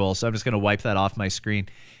Super Bowl, so I'm just going to wipe that off my screen.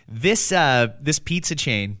 This pizza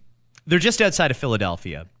chain, they're just outside of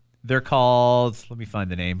Philadelphia. They're called, let me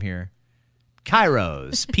find the name here,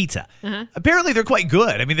 Kairos Pizza. Apparently, they're quite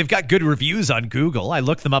good. I mean, they've got good reviews on Google. I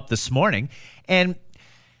looked them up this morning. And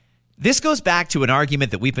this goes back to an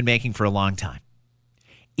argument that we've been making for a long time.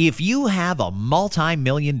 If you have a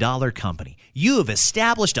multi-million-dollar company, you have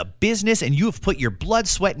established a business and you have put your blood,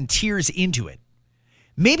 sweat, and tears into it,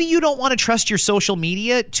 maybe you don't want to trust your social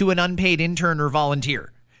media to an unpaid intern or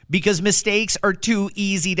volunteer because mistakes are too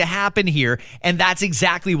easy to happen here. And that's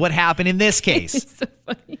exactly what happened in this case. It's so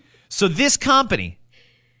funny. So this company,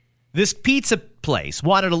 this pizza place,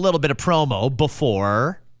 wanted a little bit of promo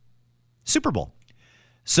before Super Bowl.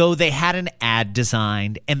 So they had an ad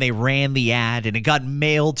designed and they ran the ad and it got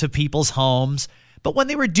mailed to people's homes. But when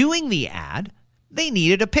they were doing the ad, they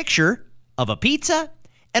needed a picture of a pizza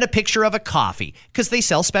and a picture of a coffee because they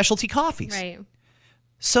sell specialty coffees. Right.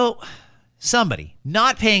 So somebody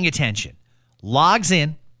not paying attention logs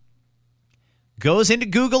in, goes into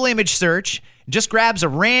Google image search, just grabs a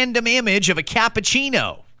random image of a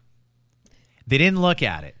cappuccino. They didn't look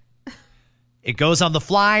at it. It goes on the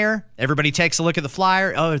flyer. Everybody takes a look at the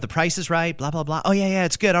flyer. Oh, the price is right, blah, blah, blah. Oh, yeah,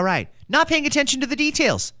 it's good. All right. Not paying attention to the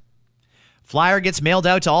details. Flyer gets mailed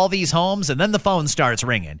out to all these homes, and then the phone starts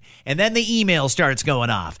ringing. And then the email starts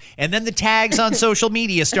going off. And then the tags on social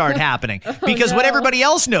media start happening. Because what everybody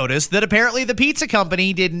else noticed that apparently the pizza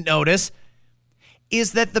company didn't notice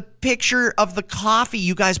is that the picture of the coffee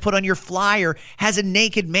you guys put on your flyer has a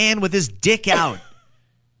naked man with his dick out.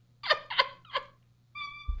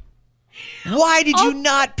 Why did you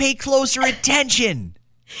not pay closer attention?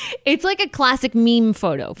 It's like a classic meme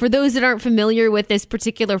photo. For those that aren't familiar with this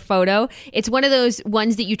particular photo, it's one of those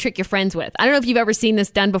ones that you trick your friends with. I don't know if you've ever seen this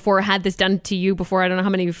done before or had this done to you before. I don't know how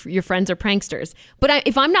many of your friends are pranksters. But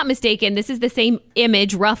if I'm not mistaken, this is the same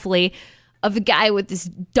image, roughly, of the guy with this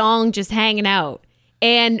dong just hanging out.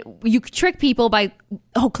 And you trick people by,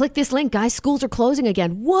 click this link, guys. Schools are closing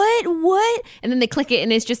again. What? And then they click it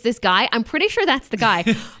and it's just this guy. I'm pretty sure that's the guy.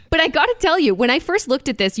 But I got to tell you, when I first looked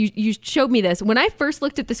at this, you showed me this. When I first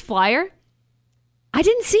looked at this flyer, I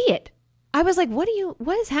didn't see it. I was like, what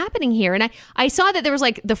is happening here? And I saw that there was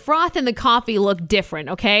like the froth and the coffee looked different.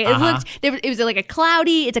 Okay. It was like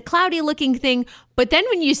it's a cloudy looking thing. But then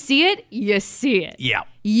when you see it, you see it. Yeah.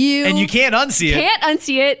 And you can't unsee it. Can't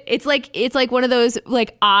unsee it. It's like one of those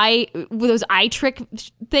those eye trick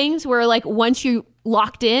things where like once you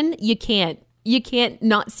locked in, you can't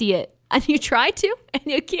not see it. And you try to and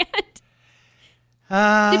you can't.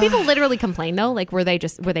 Did people literally complain though? Like, were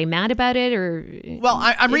they mad about it or? Well,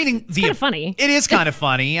 I'm reading it's kind of funny. It is kind of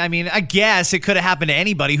funny. I mean, I guess it could have happened to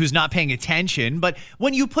anybody who's not paying attention. But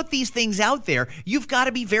when you put these things out there, you've got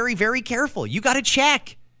to be very, very careful. You got to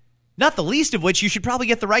check. Not the least of which, you should probably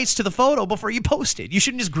get the rights to the photo before you post it. You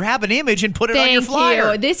shouldn't just grab an image and put it on your flyer.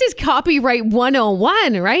 Thank you. This is copyright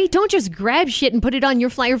 101, right? Don't just grab shit and put it on your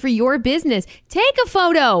flyer for your business. Take a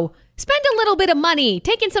photo. Spend a little bit of money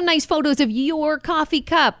taking some nice photos of your coffee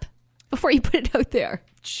cup before you put it out there.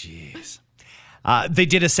 Jeez. They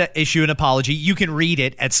did issue an apology. You can read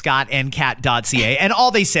it at scottandcat.ca. And all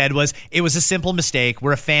they said was, it was a simple mistake.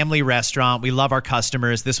 We're a family restaurant. We love our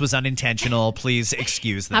customers. This was unintentional. Please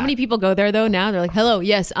excuse that. How many people go there, though, now? They're like, hello,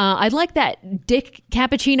 yes, I'd like that dick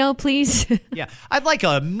cappuccino, please. Yeah. I'd like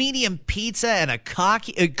a medium pizza and a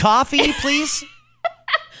coffee, please.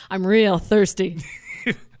 I'm real thirsty.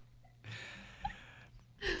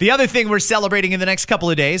 The other thing we're celebrating in the next couple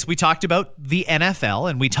of days, we talked about the NFL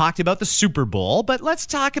and we talked about the Super Bowl, but let's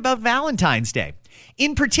talk about Valentine's Day.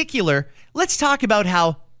 In particular, let's talk about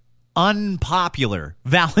how unpopular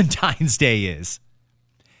Valentine's Day is.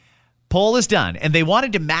 Poll is done, and they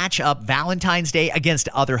wanted to match up Valentine's Day against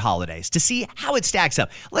other holidays to see how it stacks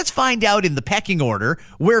up. Let's find out in the pecking order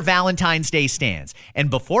where Valentine's Day stands.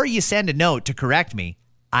 And before you send a note to correct me,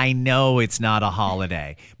 I know it's not a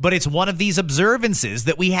holiday, but it's one of these observances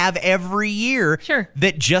that we have every year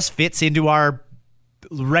that just fits into our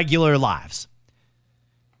regular lives.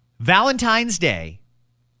 Valentine's Day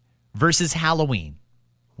versus Halloween.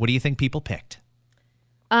 What do you think people picked?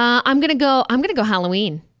 I'm gonna go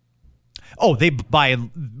Halloween. Oh, they by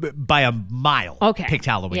a mile. Okay. Picked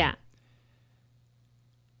Halloween. Yeah.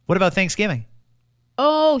 What about Thanksgiving?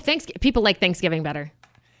 Oh, people like Thanksgiving better.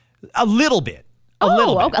 A little bit. A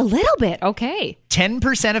little bit. Okay.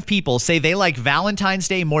 10% of people say they like Valentine's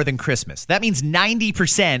Day more than Christmas. That means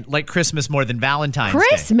 90% like Christmas more than Valentine's Day.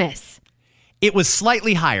 Christmas. It was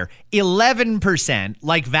slightly higher. 11%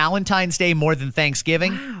 like Valentine's Day more than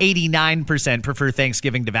Thanksgiving. Wow. 89% prefer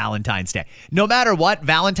Thanksgiving to Valentine's Day. No matter what,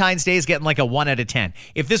 Valentine's Day is getting like a 1 out of 10.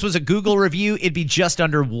 If this was a Google review, it'd be just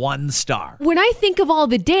under 1 star. When I think of all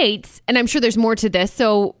the dates, and I'm sure there's more to this,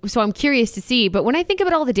 so I'm curious to see, but when I think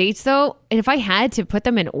about all the dates though, and if I had to put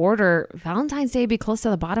them in order, Valentine's Day would be close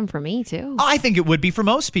to the bottom for me too. I think it would be for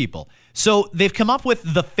most people. So they've come up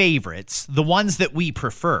with the favorites, the ones that we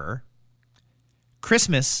prefer.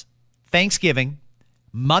 Christmas, Thanksgiving,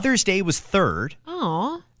 Mother's Day was third.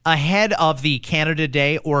 Aww. Ahead of the Canada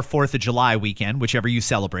Day or 4th of July weekend, whichever you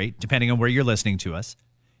celebrate, depending on where you're listening to us.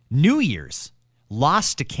 New Year's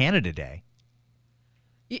lost to Canada Day.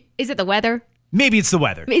 Is it the weather? Maybe it's the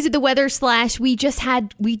weather. Is it the weather / we just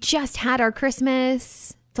had our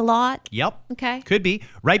Christmas? It's a lot. Yep. Okay. Could be.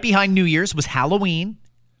 Right behind New Year's was Halloween.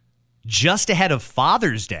 Just ahead of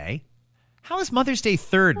Father's Day. How is Mother's Day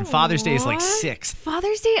third and Father's Day is like 6th?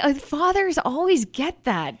 Father's Day, fathers always get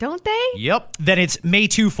that, don't they? Yep. Then it's May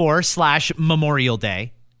 2/4 / Memorial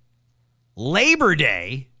Day, Labor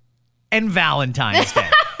Day, and Valentine's Day.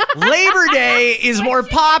 Labor Day is more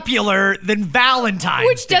popular than Valentine's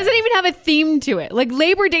Which Day. doesn't even have a theme to it. Like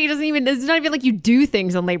Labor Day it's not even like you do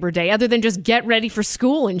things on Labor Day other than just get ready for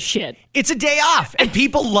school and shit. It's a day off, and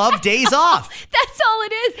people love days off. That's all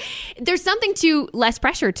it is. There's something to less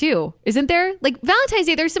pressure too, isn't there? Like Valentine's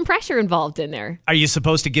Day, there's some pressure involved in there. Are you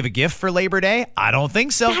supposed to give a gift for Labor Day? I don't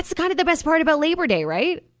think so. That's kind of the best part about Labor Day,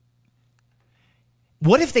 right?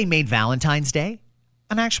 What if they made Valentine's Day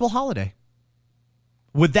an actual holiday?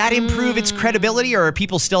 Would that improve its credibility, or are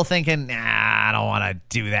people still thinking, nah, I don't want to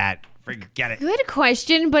do that. Forget it. Good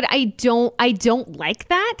question, but I don't like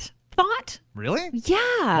that thought. Really? Yeah.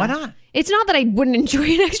 Why not? It's not that I wouldn't enjoy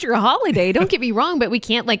an extra holiday. Don't get me wrong, but we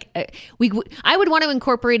can't I would want to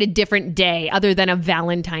incorporate a different day other than a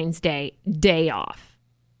Valentine's Day off.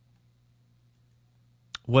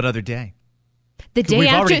 What other day? The day We've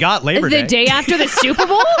after, already got Labor Day. The day after the Super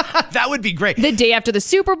Bowl? That would be great. The day after the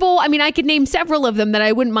Super Bowl? I mean, I could name several of them that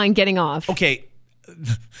I wouldn't mind getting off. Okay.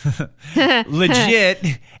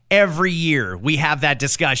 Legit, every year we have that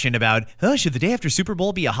discussion about, should the day after Super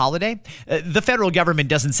Bowl be a holiday? The federal government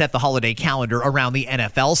doesn't set the holiday calendar around the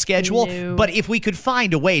NFL schedule, No. but if we could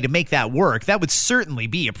find a way to make that work, that would certainly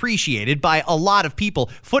be appreciated by a lot of people,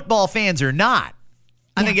 football fans or not.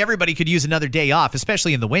 I think everybody could use another day off,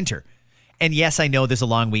 especially in the winter. And yes, I know there's a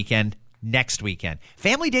long weekend next weekend.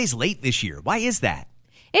 Family Day's late this year. Why is that?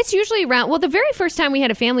 It's usually around, the very first time we had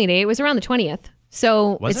a family day, it was around the 20th.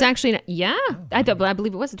 So Was it's it? actually, I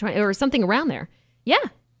believe it was the 20th or something around there. Yeah.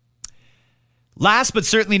 Last but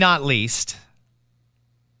certainly not least,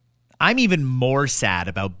 I'm even more sad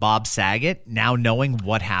about Bob Saget now knowing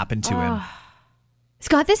what happened to him.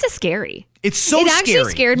 Scott, this is scary. It's so It scary.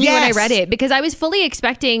 actually scared me when I Yes. read it because I was fully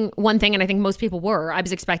expecting one thing, and I think most people were. I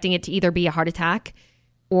was expecting it to either be a heart attack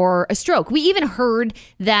or a stroke. We even heard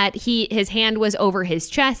that his hand was over his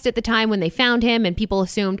chest at the time when they found him, and people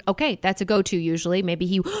assumed, okay, that's a go-to usually. Maybe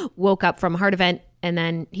he woke up from a heart event and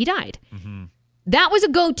then he died. Mm-hmm. That was a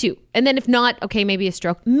go-to. And then if not, okay, maybe a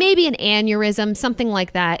stroke, maybe an aneurysm, something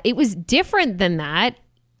like that. It was different than that.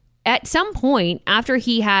 At some point, after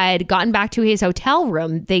he had gotten back to his hotel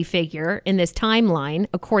room, they figure, in this timeline,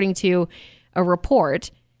 according to a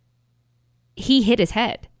report, he hit his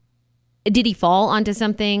head. Did he fall onto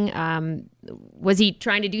something? Was he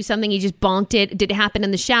trying to do something? He just bonked it. Did it happen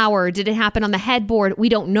in the shower? Did it happen on the headboard? We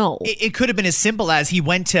don't know. It could have been as simple as he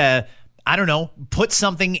went to, I don't know, put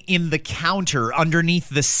something in the counter underneath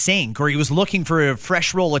the sink, or he was looking for a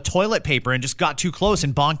fresh roll of toilet paper and just got too close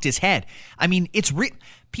and bonked his head. I mean,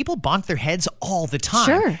 people bonk their heads all the time.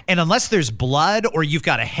 Sure. And unless there's blood or you've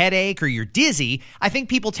got a headache or you're dizzy, I think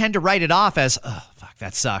people tend to write it off as, oh, fuck,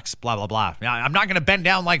 that sucks, blah, blah, blah. I'm not going to bend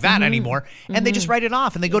down like that anymore. And they just write it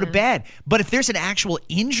off and they go to bed. But if there's an actual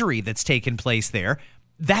injury that's taken place there,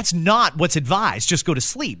 that's not what's advised. Just go to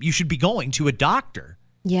sleep. You should be going to a doctor.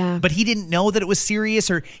 Yeah. But he didn't know that it was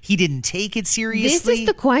serious, or he didn't take it seriously. This is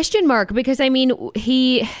the question mark, because I mean,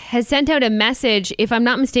 he has sent out a message. If I'm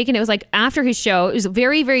not mistaken, it was like after his show. It was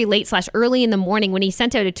very, very late / early in the morning when he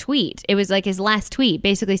sent out a tweet. It was like his last tweet,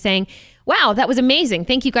 basically saying, wow, that was amazing.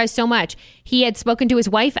 Thank you guys so much. He had spoken to his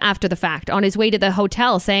wife after the fact on his way to the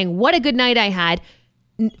hotel saying, what a good night I had.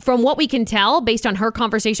 from what we can tell, based on her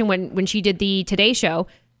conversation when she did the Today Show,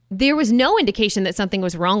 there was no indication that something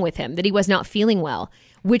was wrong with him, that he was not feeling well,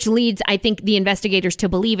 which leads, I think, the investigators to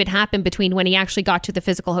believe it happened between when he actually got to the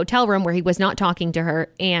physical hotel room where he was not talking to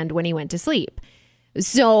her and when he went to sleep.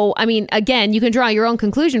 So, I mean, again, you can draw your own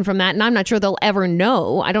conclusion from that, and I'm not sure they'll ever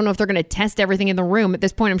know. I don't know if they're going to test everything in the room. At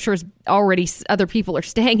this point, I'm sure already other people are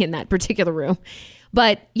staying in that particular room.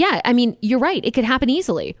 But yeah, I mean, you're right. It could happen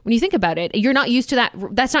easily. When you think about it, you're not used to that.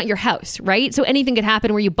 That's not your house, right? So anything could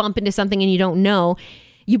happen where you bump into something and you don't know.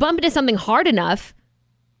 You bump into something hard enough,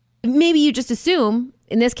 maybe you just assume,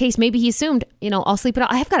 in this case, maybe he assumed, I'll sleep it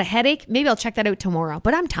out. I've got a headache. Maybe I'll check that out tomorrow.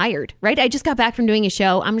 But I'm tired, right? I just got back from doing a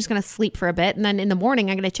show. I'm just going to sleep for a bit. And then in the morning,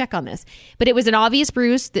 I'm going to check on this. But it was an obvious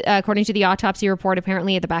bruise, according to the autopsy report,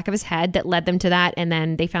 apparently at the back of his head that led them to that. And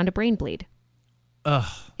then they found a brain bleed. Ugh.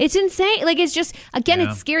 It's insane. Like, it's just, again,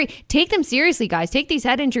 It's scary. Take them seriously, guys. Take these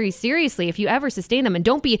head injuries seriously if you ever sustain them. And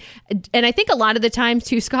don't be, and I think a lot of the times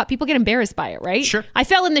too, Scott, people get embarrassed by it, right? Sure. I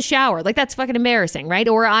fell in the shower. Like, that's fucking embarrassing, right?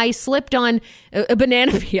 Or I slipped on a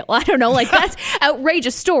banana peel. I don't know. Like, that's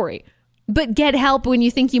outrageous story. But get help when you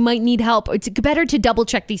think you might need help. It's better to double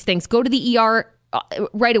check these things. Go to the ER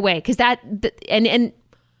right away. Because and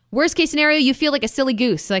worst case scenario, you feel like a silly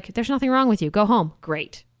goose. Like, there's nothing wrong with you. Go home.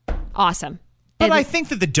 Great. Awesome. But I think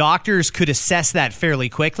that the doctors could assess that fairly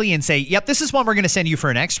quickly and say, yep, this is one we're going to send you for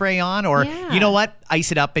an x-ray on, or you know what,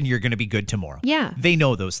 ice it up and you're going to be good tomorrow. Yeah. They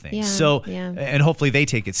know those things. And hopefully they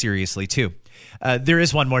take it seriously too. There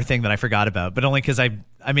is one more thing that I forgot about, but only because I'm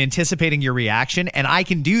anticipating your reaction, and I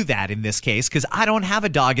can do that in this case because I don't have a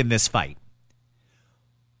dog in this fight.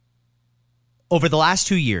 Over the last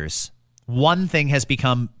 2 years, one thing has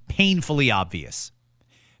become painfully obvious.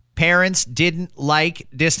 Parents didn't like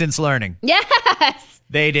distance learning. Yes.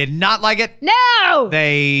 They did not like it. No.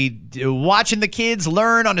 They watching the kids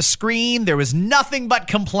learn on a screen. There was nothing but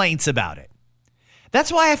complaints about it.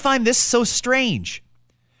 That's why I find this so strange.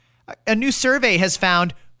 A new survey has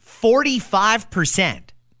found 45%.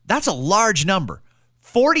 That's a large number.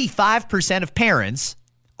 45% of parents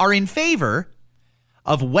are in favor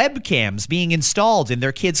of webcams being installed in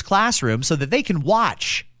their kids' classroom so that they can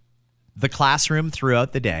watch the classroom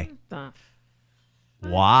throughout the day.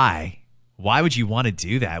 Why? Why would you want to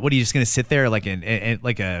do that? What, are you just going to sit there like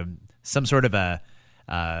some sort of a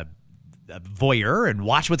voyeur and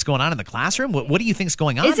watch what's going on in the classroom? What do you think's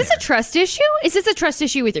going on? Is this a trust issue? Is this a trust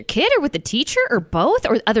issue with your kid or with the teacher or both,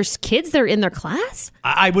 or other kids that are in their class?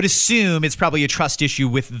 I would assume it's probably a trust issue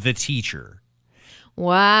with the teacher.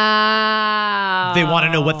 Wow. They want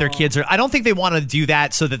to know what their kids are. I don't think they want to do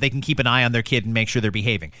that so that they can keep an eye on their kid and make sure they're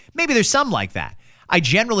behaving. Maybe there's some like that. I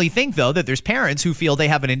generally think, though, that there's parents who feel they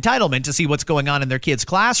have an entitlement to see what's going on in their kid's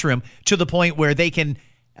classroom to the point where they can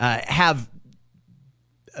have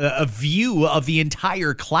a view of the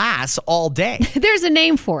entire class all day. There's a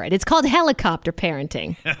name for it. It's called helicopter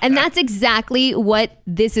parenting. And that's exactly what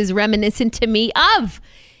this is reminiscent to me of.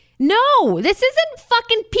 No, this isn't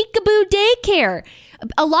fucking peekaboo daycare.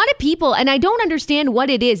 A lot of people, and I don't understand what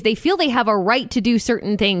it is, they feel they have a right to do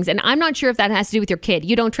certain things. And I'm not sure if that has to do with your kid.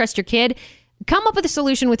 You don't trust your kid? Come up with a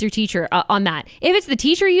solution with your teacher on that. If it's the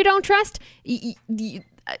teacher you don't trust,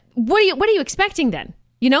 what are you expecting then?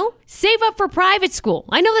 Save up for private school.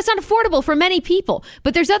 I know that's not affordable for many people,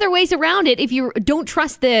 but there's other ways around it if you don't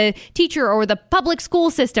trust the teacher or the public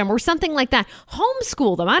school system or something like that.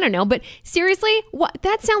 Homeschool them. I don't know. But seriously,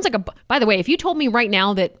 that sounds like by the way, if you told me right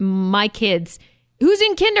now that my kids, who's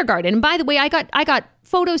in kindergarten, and by the way, I got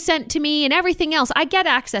photos sent to me and everything else. I get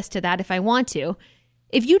access to that if I want to.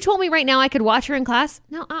 If you told me right now I could watch her in class,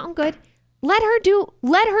 no, I'm good. Let her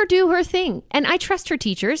do her thing. And I trust her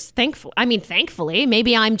teachers. Thankfully,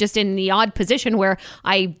 maybe I'm just in the odd position where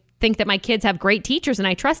I think that my kids have great teachers and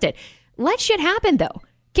I trust it. Let shit happen though.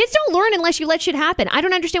 Kids don't learn unless you let shit happen. I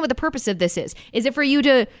don't understand what the purpose of this is. Is it for you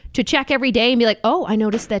to check every day and be like, oh, I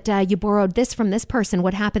noticed that you borrowed this from this person.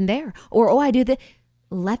 What happened there? Or, oh, I do that.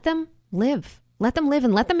 Let them live. Let them live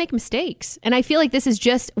and let them make mistakes. And I feel like this is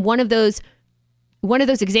just one of those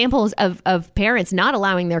examples of parents not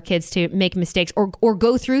allowing their kids to make mistakes or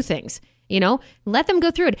go through things, let them go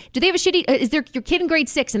through it. Do they have is your kid in grade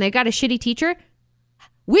 6 and they got a shitty teacher?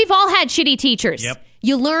 We've all had shitty teachers. Yep.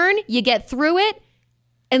 You learn, you get through it.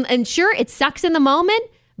 And sure, it sucks in the moment,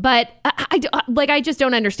 but I just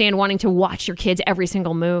don't understand wanting to watch your kids every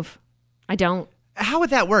single move. I don't. How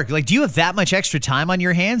would that work? Like, do you have that much extra time on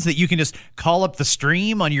your hands that you can just call up the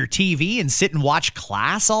stream on your TV and sit and watch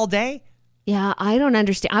class all day? Yeah, I don't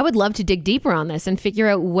understand. I would love to dig deeper on this and figure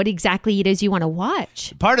out what exactly it is you want to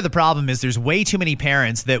watch. Part of the problem is there's way too many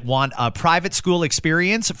parents that want a private school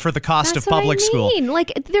experience for the cost of public school.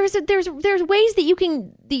 Like there's ways that you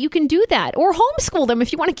can do that, or homeschool them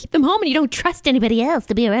if you want to keep them home and you don't trust anybody else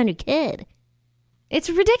to be around your kid. It's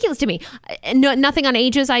ridiculous to me. No, nothing on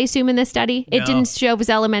ages, I assume, in this study. It didn't show if it was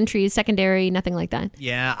elementary, secondary, nothing like that.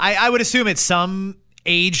 Yeah, I would assume at some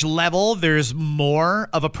age level, there's more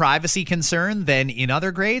of a privacy concern than in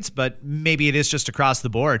other grades, but maybe it is just across the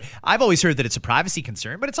board. I've always heard that it's a privacy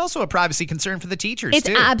concern, but it's also a privacy concern for the teachers, It's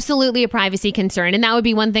absolutely a privacy concern. And that would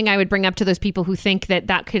be one thing I would bring up to those people who think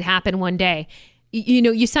that could happen one day.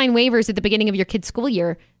 You sign waivers at the beginning of your kid's school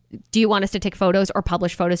year. Do you want us to take photos or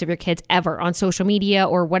publish photos of your kids ever on social media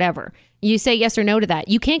or whatever? You say yes or no to that.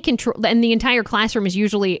 You can't control, and the entire classroom is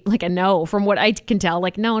usually like a no from what I can tell.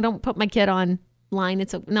 Like, no, don't put my kid online.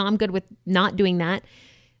 No, I'm good with not doing that.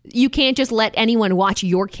 You can't just let anyone watch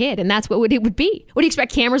your kid, and that's what it would be. What do you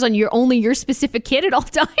expect, cameras on your specific kid at all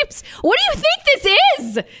times? What do you think this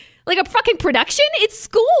is? Like a fucking production? It's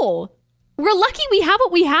school. We're lucky we have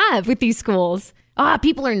what we have with these schools.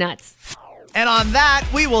 People are nuts. And on that,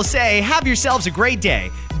 we will say, have yourselves a great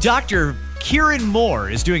day. Dr. Kieran Moore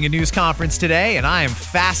is doing a news conference today, and I am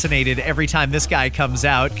fascinated every time this guy comes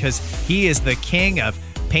out because he is the king of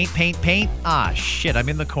paint. Shit, I'm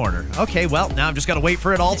in the corner. Okay, well, now I'm just got to wait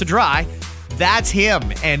for it all to dry. That's him,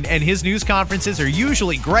 and his news conferences are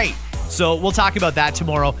usually great. So we'll talk about that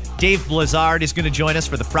tomorrow. Dave Blizzard is going to join us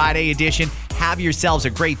for the Friday edition. Have yourselves a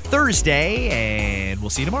great Thursday, and we'll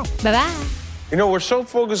see you tomorrow. Bye-bye. You know, we're so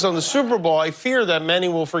focused on the Super Bowl, I fear that many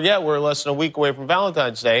will forget we're less than a week away from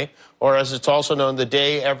Valentine's Day, or as it's also known, the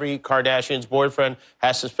day every Kardashian's boyfriend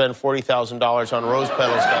has to spend $40,000 on rose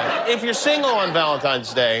petals. If you're single on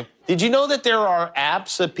Valentine's Day, did you know that there are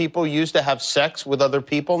apps that people use to have sex with other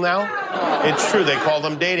people now? It's true, they call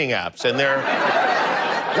them dating apps, and they're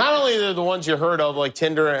not only they're the ones you heard of, like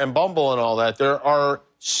Tinder and Bumble and all that, there are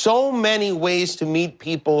so many ways to meet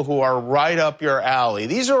people who are right up your alley.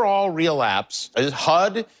 These are all real apps.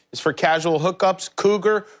 HUD is for casual hookups.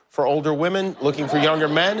 Cougar for older women looking for younger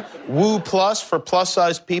men. Woo Plus for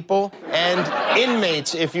plus-sized people. And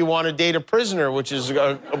Inmates if you want to date a prisoner, which is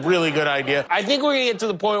a really good idea. I think we're going to get to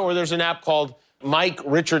the point where there's an app called Mike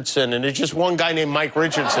Richardson, and it's just one guy named Mike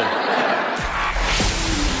Richardson.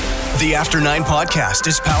 The After 9 podcast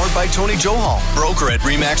is powered by Tony Johal, broker at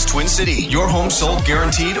RE/MAX Twin City. Your home sold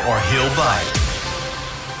guaranteed or he'll buy it.